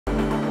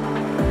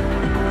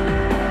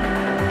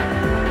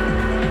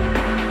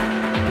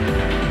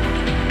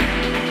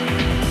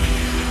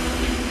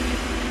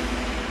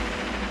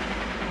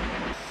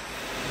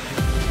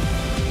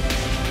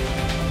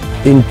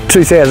In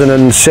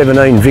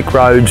 2017, Vic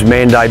Roads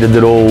mandated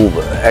that all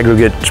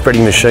aggregate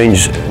spreading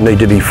machines need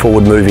to be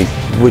forward moving,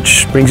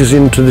 which brings us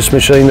into this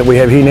machine that we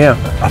have here now.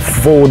 A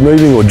forward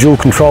moving or dual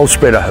control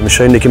spreader, a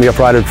machine that can be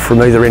operated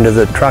from either end of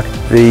the truck.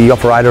 The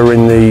operator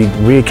in the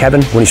rear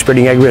cabin, when he's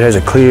spreading aggregate, has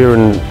a clear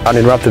and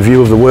uninterrupted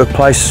view of the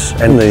workplace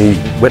and the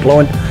wet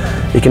line.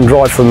 You can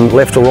drive from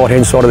left or right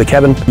hand side of the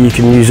cabin. You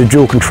can use a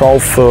dual control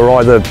for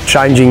either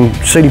changing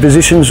seating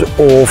positions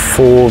or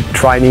for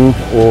training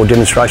or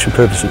demonstration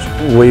purposes.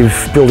 We've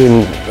built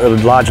in a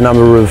large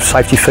number of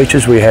safety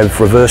features. We have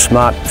reverse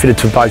smart fitted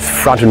to both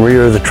front and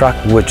rear of the truck,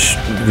 which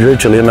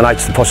virtually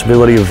eliminates the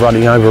possibility of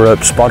running over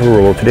a spotter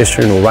or a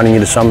pedestrian or running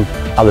into some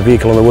other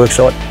vehicle on the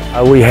worksite.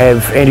 We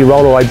have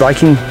anti-roll-away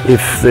braking.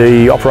 If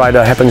the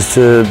operator happens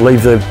to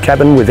leave the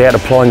cabin without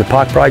applying the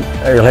park brake,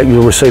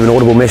 you'll receive an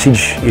audible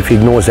message. If he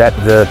ignores that,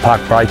 the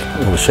park brake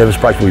or the service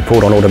brake will be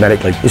pulled on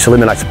automatically. This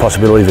eliminates the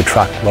possibility of the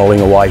truck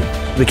rolling away.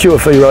 The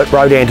QFE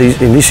Rodant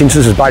in this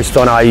instance is based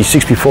on a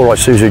 6x4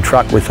 Isuzu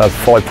truck with a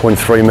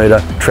 5.3 metre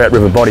Trout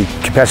River body,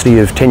 capacity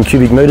of 10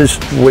 cubic metres.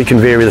 We can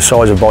vary the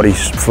size of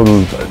bodies from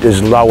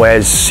as low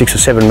as 6 or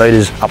 7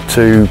 metres up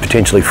to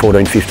potentially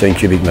 14, 15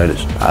 cubic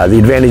metres. The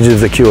advantage of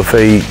the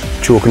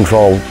QFE dual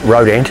control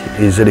Rodant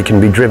is that it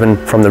can be driven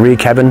from the rear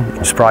cabin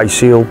in spray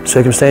seal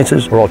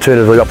circumstances, or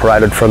alternatively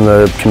operated from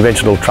the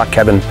conventional truck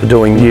cabin for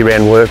doing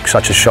year-round work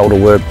such as shoulder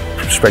work,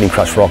 spreading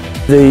crushed rock.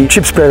 The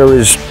chip spreader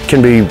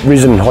can be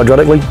risen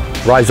hydraulically,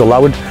 raised or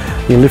lowered.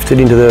 You lift it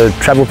into the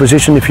travel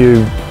position if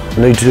you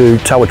need to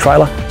tow a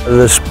trailer.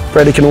 The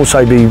spreader can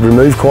also be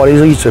removed quite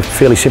easily. It's a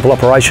fairly simple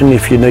operation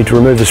if you need to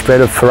remove the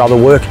spreader for other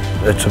work.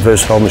 It's a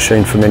versatile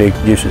machine for many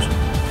uses.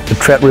 The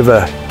Trout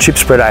River chip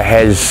spreader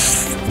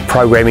has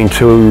programming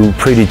to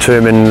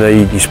predetermine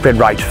the spread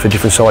rate for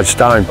different size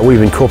stone.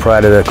 We've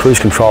incorporated a cruise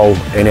control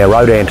in our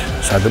Rodant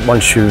so that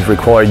once you've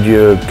required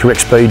your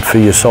correct speed for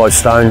your size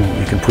stone,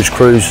 you can push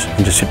cruise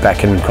and just sit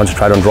back and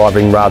concentrate on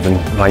driving rather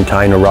than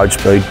maintain a road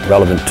speed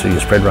relevant to your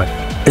spread rate.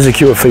 As a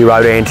QFE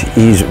Rodant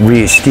is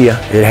rear steer,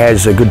 it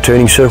has a good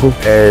turning circle.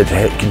 It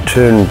can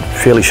turn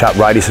fairly sharp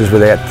radiuses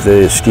without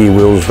the steer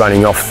wheels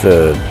running off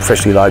the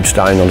freshly loaded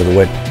stone onto the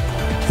wet.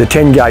 The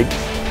 10-gate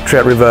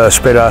Trout River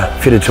spreader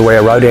fitted to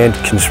our Rodant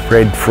can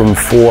spread from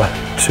 4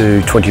 to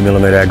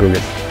 20mm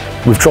aggregate.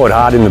 We've tried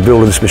hard in the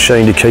build of this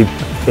machine to keep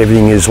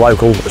everything as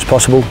local as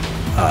possible,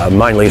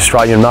 mainly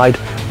Australian made.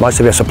 Most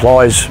of our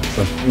suppliers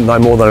are no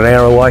more than an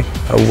hour away.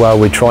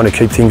 We're trying to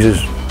keep things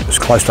as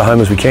close to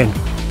home as we can.